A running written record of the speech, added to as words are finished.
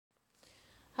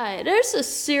Hi, there's a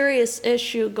serious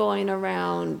issue going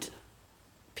around.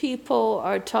 People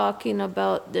are talking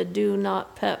about the do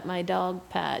not pet my dog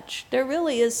patch. There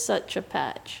really is such a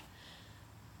patch.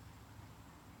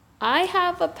 I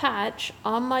have a patch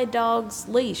on my dog's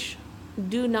leash.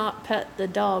 Do not pet the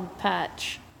dog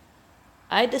patch.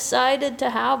 I decided to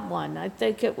have one. I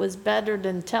think it was better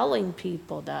than telling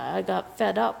people that. I got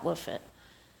fed up with it.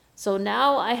 So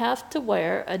now I have to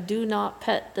wear a do not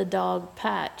pet the dog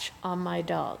patch on my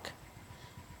dog.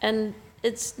 And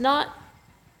it's not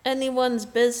anyone's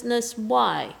business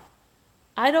why.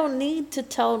 I don't need to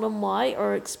tell them why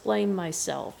or explain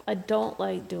myself. I don't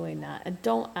like doing that. I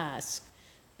don't ask.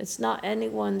 It's not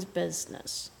anyone's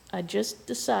business. I just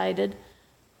decided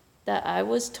that I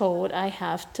was told I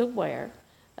have to wear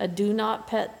a do not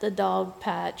pet the dog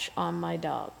patch on my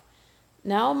dog.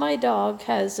 Now my dog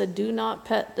has a do not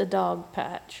pet the dog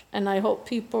patch, and I hope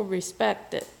people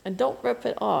respect it and don't rip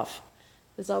it off,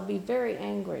 because I'll be very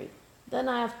angry. Then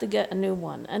I have to get a new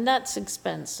one, and that's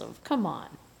expensive. Come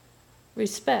on.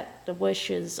 Respect the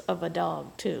wishes of a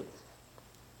dog, too.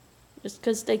 Just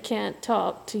because they can't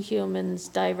talk to humans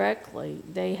directly,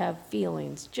 they have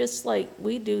feelings, just like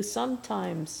we do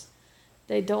sometimes.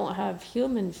 They don't have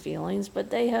human feelings, but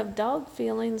they have dog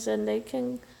feelings, and they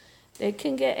can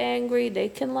get angry, they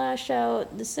can lash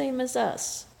out, the same as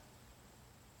us.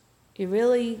 You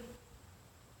really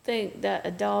think that a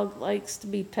dog likes to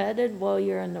be petted? Well,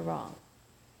 you're in the wrong.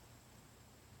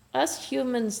 Us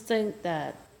humans think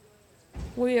that.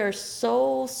 We are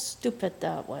so stupid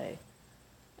that way.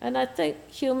 And I think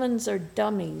humans are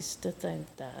dummies to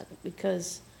think that,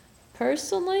 because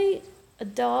personally, a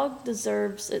dog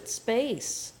deserves its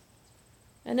space.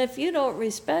 And if you don't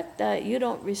respect that, you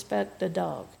don't respect the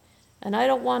dog. And I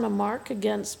don't want a mark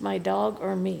against my dog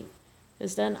or me,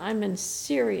 because then I'm in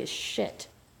serious shit.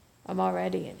 I'm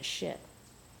already in shit.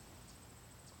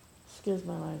 Excuse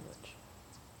my language.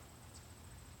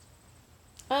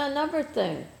 Another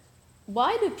thing,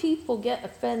 why do people get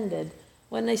offended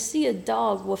when they see a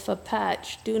dog with a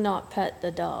patch, do not pet the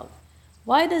dog?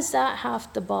 Why does that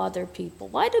have to bother people?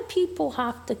 Why do people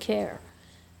have to care?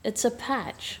 It's a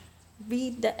patch.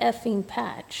 Read the effing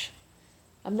patch.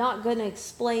 I'm not going to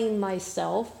explain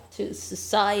myself to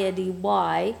society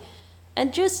why.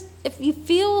 And just, if you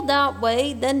feel that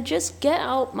way, then just get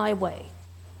out my way.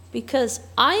 Because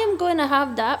I am going to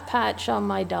have that patch on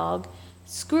my dog.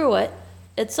 Screw it.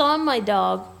 It's on my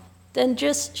dog. Then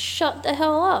just shut the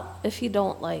hell up if you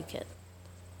don't like it.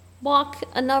 Walk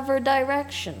another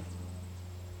direction.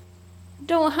 You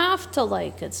don't have to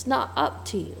like it. It's not up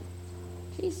to you.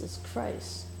 Jesus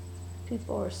Christ.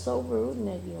 People are so rude and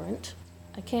ignorant.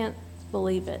 I can't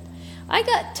believe it. I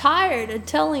got tired of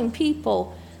telling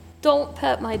people, don't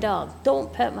pet my dog,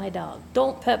 don't pet my dog,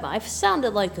 don't pet my... I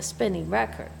sounded like a spinning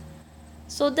record.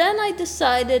 So then I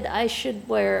decided I should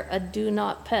wear a do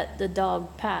not pet the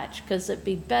dog patch, because it'd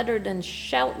be better than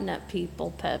shouting at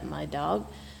people, pet my dog,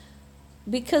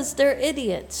 because they're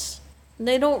idiots.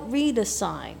 They don't read a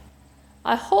sign.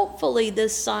 Hopefully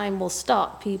this sign will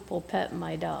stop people petting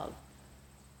my dog.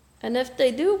 And if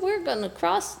they do, we're going to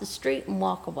cross the street and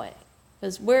walk away,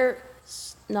 because we're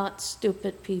not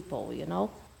stupid people, you know.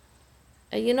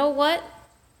 And you know what?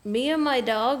 Me and my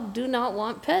dog do not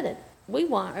want petted. We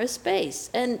want our space,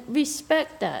 and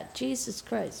respect that. Jesus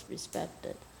Christ, respect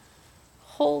it.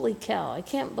 Holy cow, I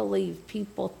can't believe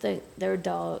people think their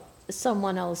dog,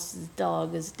 someone else's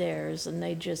dog is theirs, and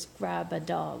they just grab a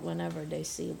dog whenever they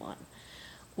see one.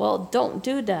 Well, don't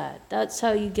do that. That's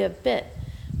how you get bit.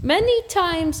 Many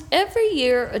times, every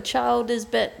year, a child is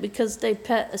bit because they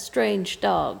pet a strange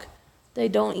dog they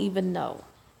don't even know.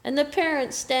 And the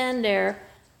parents stand there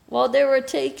while they were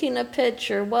taking a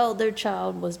picture while their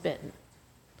child was bitten.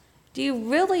 Do you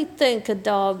really think a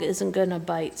dog isn't going to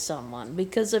bite someone?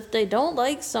 Because if they don't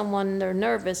like someone, they're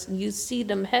nervous, and you see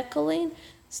them heckling,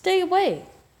 stay away.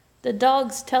 The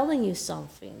dog's telling you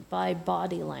something by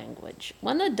body language.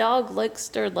 When a dog licks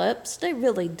their lips, they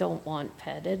really don't want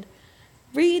petted.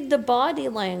 Read the body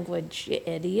language, you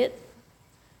idiot.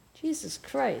 Jesus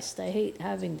Christ, I hate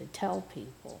having to tell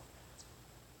people.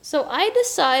 So I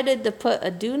decided to put a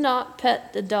do not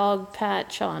pet the dog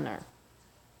patch on her.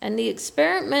 And the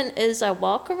experiment is I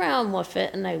walk around with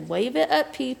it and I wave it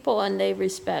at people and they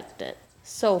respect it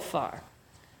so far.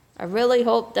 I really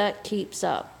hope that keeps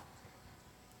up.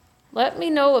 Let me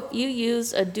know if you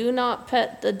use a do not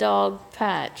pet the dog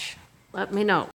patch. Let me know.